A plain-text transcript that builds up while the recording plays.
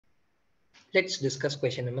Let's discuss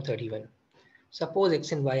question number 31. Suppose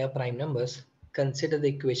x and y are prime numbers. Consider the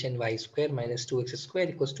equation y square minus 2x square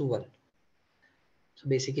equals to 1. So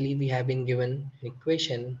basically we have been given an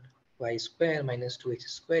equation y square minus 2x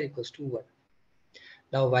square equals to 1.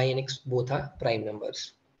 Now y and x both are prime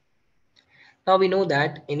numbers. Now we know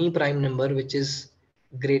that any prime number which is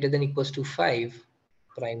greater than equals to 5,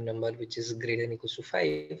 prime number which is greater than equals to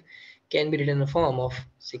 5 can be written in the form of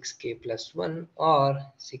 6k plus 1 or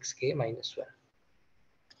 6k minus 1.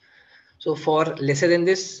 So for lesser than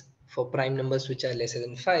this, for prime numbers which are lesser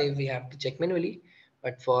than 5, we have to check manually.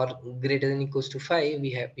 But for greater than equals to 5,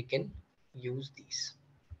 we can use these.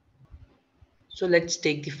 So let's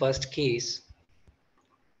take the first case.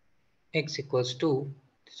 X equals to,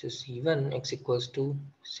 this is C1, x equals to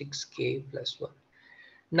 6k plus 1.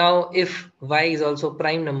 Now if y is also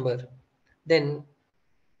prime number, then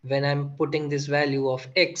when I'm putting this value of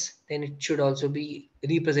x, then it should also be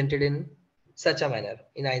represented in such a manner,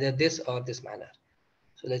 in either this or this manner.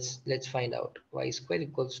 So let's find out. Y square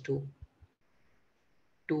equals to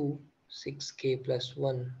 2 6k plus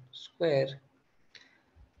 1 square.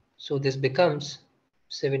 So this becomes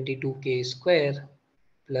 72k square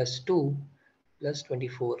plus 2 plus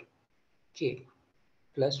 24k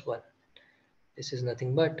plus 1. This is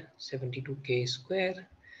nothing but 72k square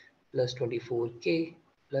plus 24k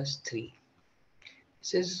plus 3.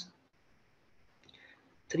 This is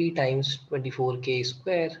 3 times 24k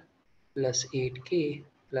square plus 8k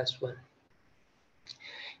plus 1.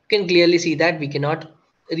 You can clearly see that we cannot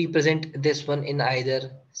represent this one in either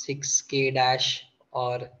 6k dash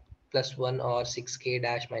or plus 1 or 6k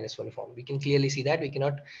dash minus 1 form. We can clearly see that we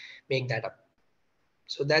cannot make that up.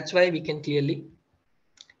 So that's why we can clearly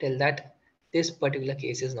tell that this particular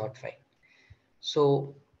case is not fine.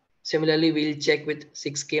 So similarly, we'll check with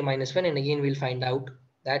 6k minus 1 and again we'll find out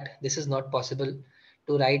that this is not possible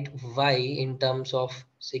to write y in terms of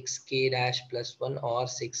 6k dash plus 1 or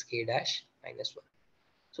 6k dash minus 1.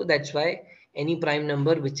 So that's why any prime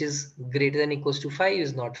number which is greater than equals to 5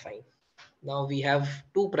 is not fine. Now we have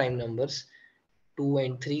two prime numbers, 2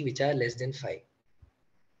 and 3, which are less than 5.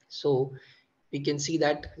 So we can see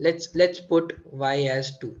that let's put y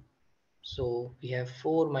as 2. So we have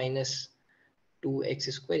 4 minus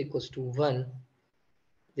 2x square equals to 1.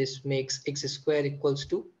 This makes x square equals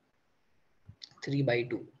to 3 by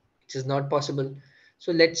 2, which is not possible.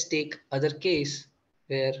 So let's take other case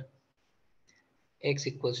where x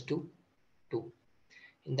equals to 2.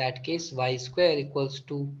 In that case, y square equals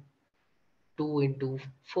to 2 into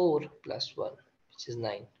 4 plus 1, which is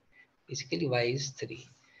 9. Basically, y is 3.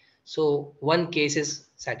 So one case is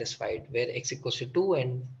satisfied where x equals to 2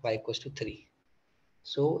 and y equals to 3.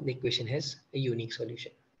 So the equation has a unique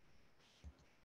solution.